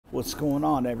What's going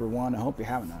on, everyone? I hope you're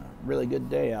having a really good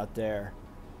day out there.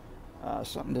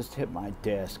 Something just hit my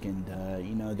desk and,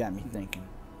 it got me thinking.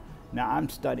 Now, I'm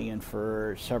studying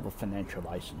for several financial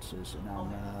licenses, and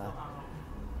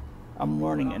I'm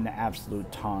learning an absolute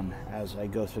ton as I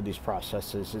go through these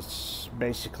processes. It's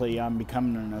basically, I'm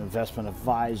becoming an investment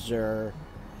advisor.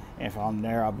 If I'm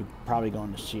there, I'll be probably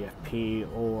going to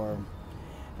CFP, or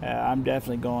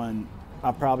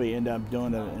I'll probably end up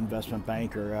doing an investment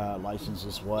banker license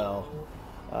as well.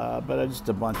 But just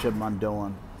a bunch of them I'm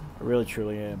doing. I really,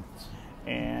 truly am.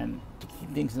 And to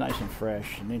keep things nice and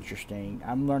fresh and interesting,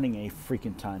 I'm learning a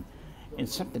freaking ton. And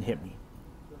something hit me.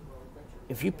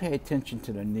 If you pay attention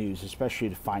to the news, especially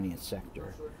the finance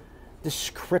sector,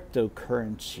 this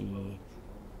cryptocurrency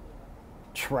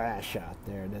trash out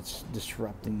there that's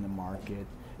disrupting the market,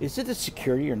 is it a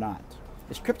security or not?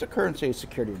 Is cryptocurrency a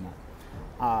security or not?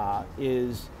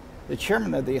 Is the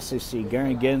chairman of the SEC,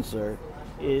 Gary Gensler,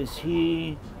 is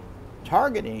he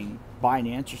targeting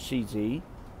Binance or CZ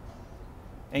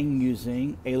and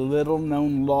using a little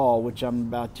known law, which I'm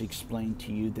about to explain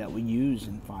to you, that we use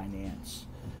in finance?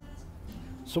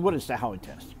 So what is the Howey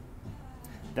test?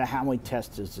 The Howey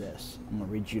test is this. I'm going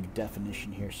to read you the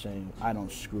definition here so I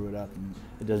don't screw it up and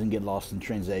it doesn't get lost in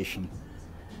translation.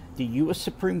 The U.S.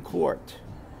 Supreme Court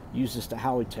uses the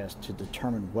Howey test to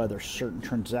determine whether certain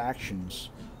transactions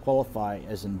qualify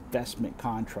as investment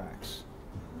contracts.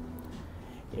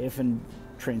 If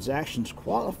transactions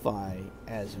qualify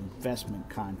as investment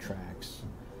contracts,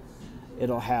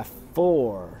 it'll have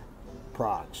four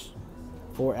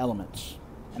elements.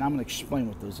 And I'm going to explain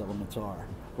what those elements are.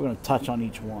 We're going to touch on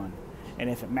each one. And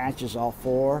if it matches all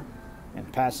four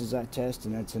and passes that test,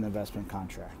 then it's an investment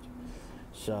contract.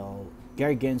 So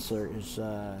Gary Gensler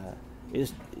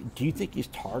do you think he's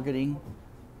targeting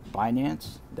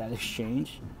Binance, that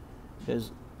exchange?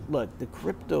 Because look, the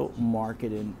crypto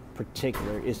market in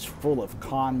particular is full of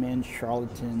con men,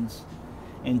 charlatans,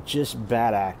 and just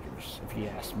bad actors, if you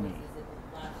ask me.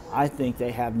 I think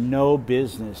they have no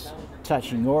business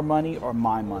touching your money or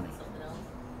my money.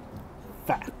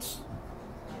 Facts.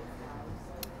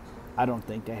 I don't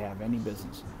think they have any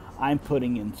business. I'm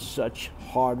putting in such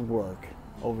hard work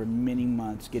over many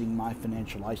months getting my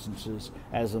financial licenses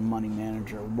as a money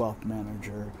manager, wealth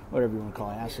manager, whatever you want to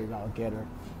call it, asset allocator.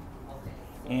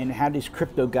 And have these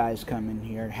crypto guys come in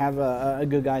here. Have a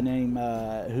good guy named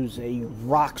who's a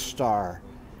rock star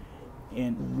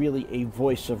and really a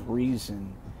voice of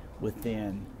reason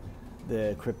within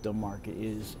the crypto market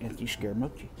is Anthony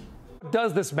Scarramucci. What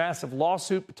does this massive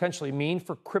lawsuit potentially mean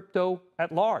for crypto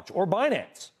at large, or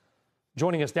Binance?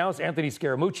 Joining us now is Anthony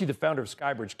Scarramucci, the founder of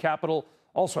Skybridge Capital,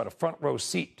 also had a front row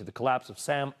seat to the collapse of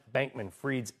Sam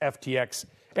Bankman-Fried's FTX.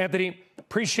 Anthony,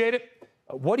 appreciate it.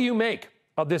 What do you make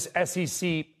of this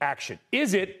SEC action?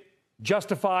 Is it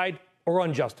justified or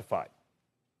unjustified?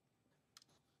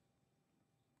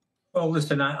 Well,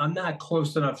 listen, I'm not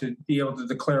close enough to be able to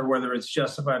declare whether it's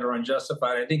justified or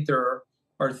unjustified. I think there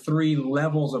are three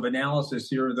levels of analysis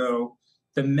here, though.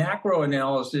 The macro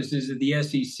analysis is that the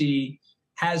SEC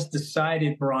has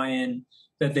decided, Brian,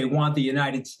 that they want the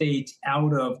United States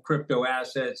out of crypto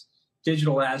assets,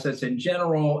 digital assets in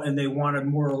general, and they want to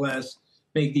more or less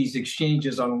make these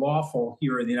exchanges unlawful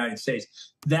here in the United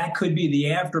States. That could be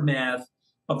the aftermath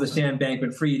of the Sam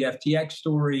Bankman-Fried FTX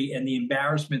story and the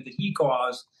embarrassment that he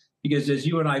caused, because as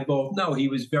you and I both know, he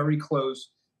was very close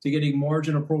to getting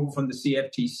margin approval from the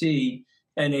CFTC.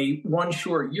 And one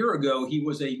short year ago, he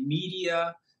was a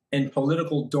media and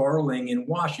political darling in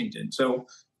Washington. So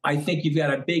I think you've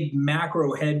got a big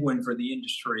macro headwind for the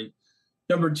industry.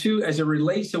 Number two, as it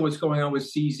relates to what's going on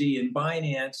with CZ and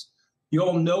Binance,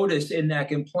 you'll notice in that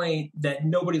complaint that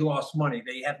nobody lost money.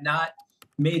 They have not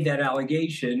made that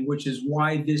allegation, which is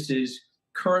why this is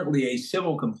currently a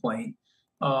civil complaint.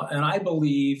 And I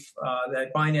believe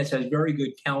that Binance has very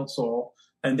good counsel,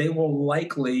 and they will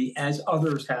likely, as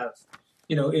others have,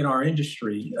 in our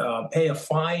industry, pay a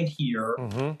fine here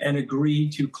and agree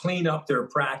to clean up their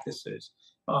practices.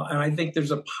 And I think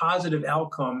there's a positive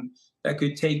outcome that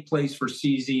could take place for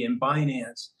CZ and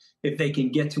Binance if they can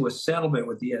get to a settlement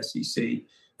with the SEC.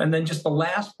 And then just the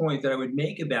last point that I would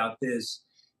make about this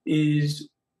is,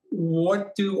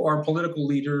 what do our political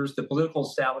leaders, the political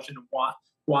establishment of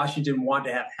Washington, want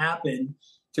to have happen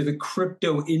to the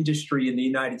crypto industry in the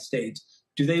United States?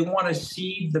 Do they want to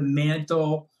cede the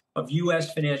mantle of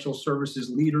U.S. financial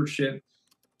services leadership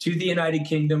to the United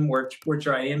Kingdom, which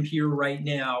I am here right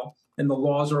now, and the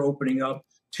laws are opening up,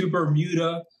 to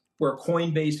Bermuda, where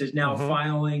Coinbase is now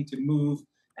filing to move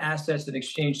assets and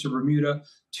exchange to Bermuda,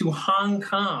 to Hong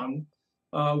Kong,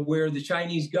 where the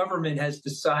Chinese government has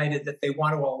decided that they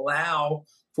want to allow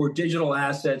for digital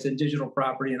assets and digital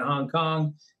property in Hong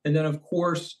Kong. And then, of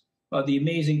course, the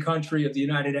amazing country of the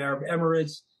United Arab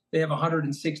Emirates. They have a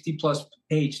 160-plus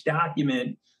page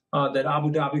document that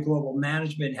Abu Dhabi Global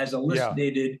Management has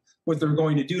elucidated what they're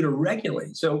going to do to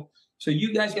regulate. So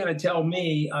you guys got to tell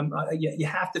me. You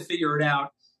have to figure it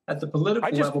out at the political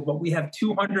level. But we have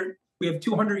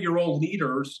 200-year-old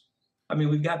leaders. I mean,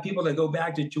 we've got people that go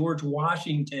back to George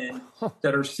Washington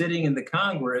that are sitting in the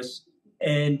Congress,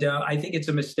 and I think it's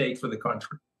a mistake for the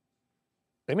country.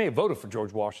 They may have voted for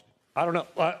George Washington. I don't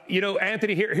know.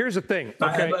 Anthony, here's the thing.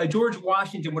 Okay? George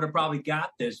Washington would have probably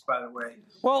got this, by the way.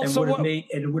 Well, and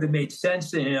it would have made sense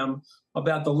to him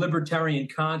about the libertarian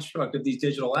construct of these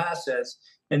digital assets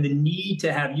and the need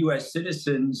to have U.S.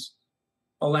 citizens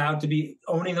allowed to be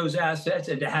owning those assets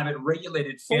and to have it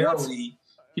regulated fairly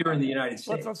here in the United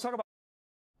States. Let's talk about.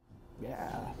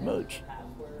 Yeah, Mooch.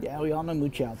 Yeah, we all know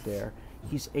Mooch out there.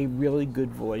 He's a really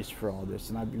good voice for all this,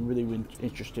 and I'd be really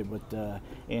interested what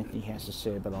Anthony has to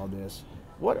say about all this.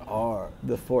 What are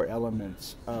the 4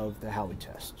 elements of the Howey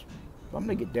test? I'm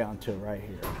going to get down to it right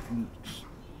here and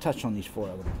touch on these 4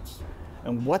 elements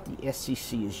and what the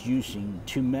SEC is using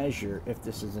to measure if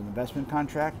this is an investment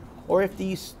contract or if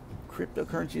these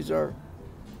cryptocurrencies are,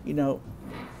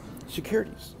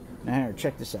 securities. Now, here,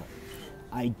 check this out.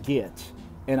 I get,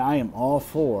 and I am all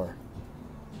for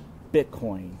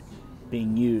Bitcoin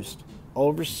being used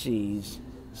overseas,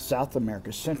 South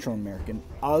America, Central America, and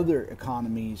other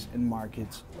economies and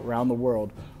markets around the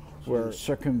world where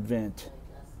circumvent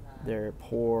their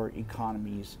poor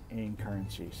economies and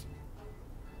currencies.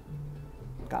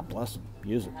 God bless them,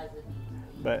 use it.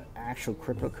 But actual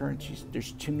cryptocurrencies,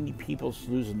 there's too many people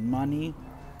losing money.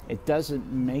 It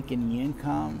doesn't make any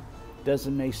income,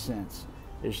 doesn't make sense.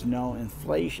 There's no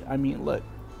inflation. I mean, look,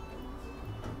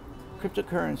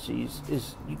 cryptocurrencies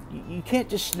is, you can't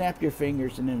just snap your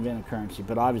fingers and invent a currency,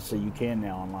 but obviously you can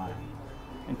now online.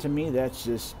 And to me, that's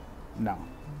just, no,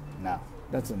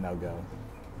 that's a no-go.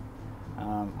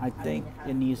 I think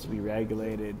it needs to be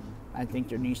regulated. I think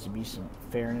there needs to be some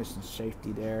fairness and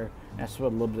safety there. That's what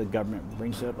a little bit of government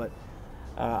brings up, but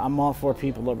I'm all for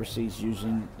people overseas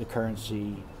using the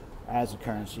currency as a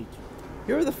currency.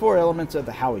 Here are the 4 elements of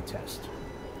the Howey test.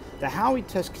 The Howey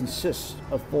test consists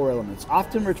of 4 elements,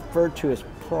 often referred to as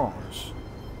prongs.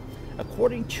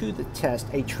 According to the test,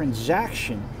 a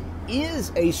transaction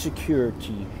is a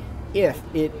security if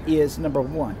it is, number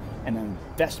 1, an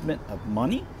investment of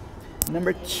money,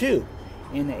 number 2,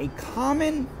 in a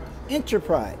common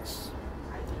enterprise,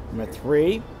 number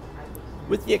 3,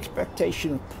 with the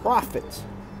expectation of profit,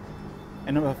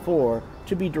 and number 4,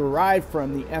 to be derived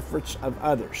from the efforts of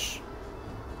others.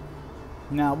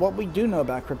 Now, what we do know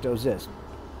about crypto is this.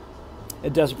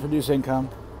 It doesn't produce income.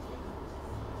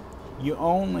 You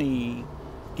only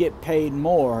get paid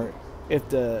more if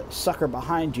the sucker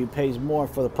behind you pays more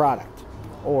for the product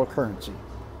or currency.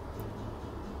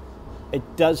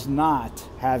 It does not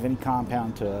have any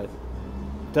compound to it.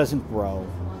 It doesn't grow.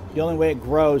 The only way it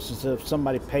grows is if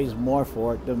somebody pays more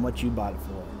for it than what you bought it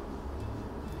for.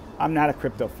 I'm not a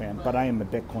crypto fan, but I am a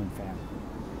Bitcoin fan.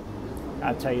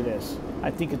 I'll tell you this.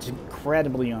 I think it's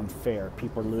incredibly unfair.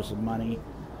 People are losing money,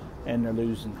 and they're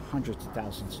losing hundreds of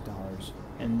thousands of dollars,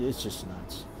 and it's just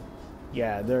nuts.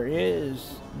 Yeah, there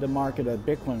is the market of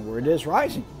Bitcoin where it is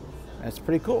rising. That's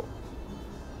pretty cool.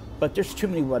 But there's too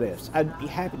many what ifs. I'd be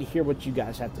happy to hear what you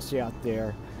guys have to say out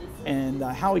there. And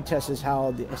Howey test is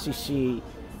how the SEC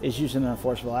is using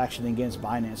enforceable action against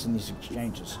Binance and these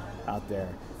exchanges out there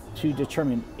to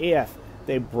determine if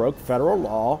they broke federal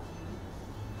law,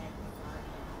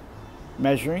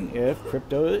 measuring if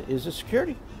crypto is a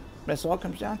security. That's all it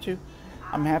comes down to.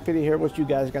 I'm happy to hear what you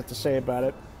guys got to say about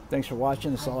it. Thanks for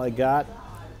watching. That's all I got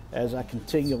as I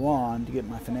continue on to get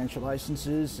my financial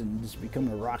licenses and just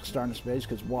become a rock star in the space,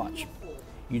 because watch.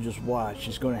 You just watch.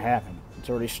 It's going to happen. It's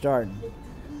already starting.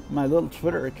 My little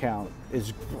Twitter account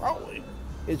is growing.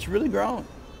 It's really growing.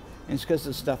 And it's because of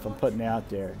the stuff I'm putting out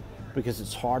there, because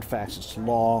it's hard facts, it's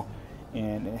law,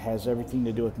 and it has everything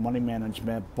to do with money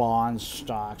management, bonds,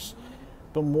 stocks,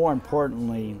 but more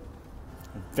importantly,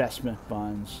 investment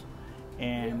funds,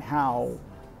 and how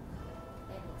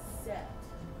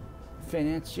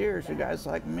financiers, or guys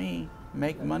like me,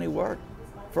 make money work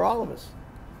for all of us.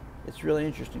 It's really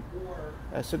interesting.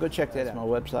 So go check that out. My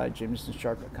website,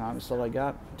 jamesonsharp.com. That's all I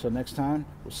got. Until next time,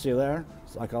 we'll see you there.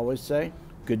 Like I always say,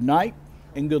 good night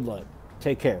and good luck.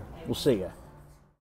 Take care. We'll see you.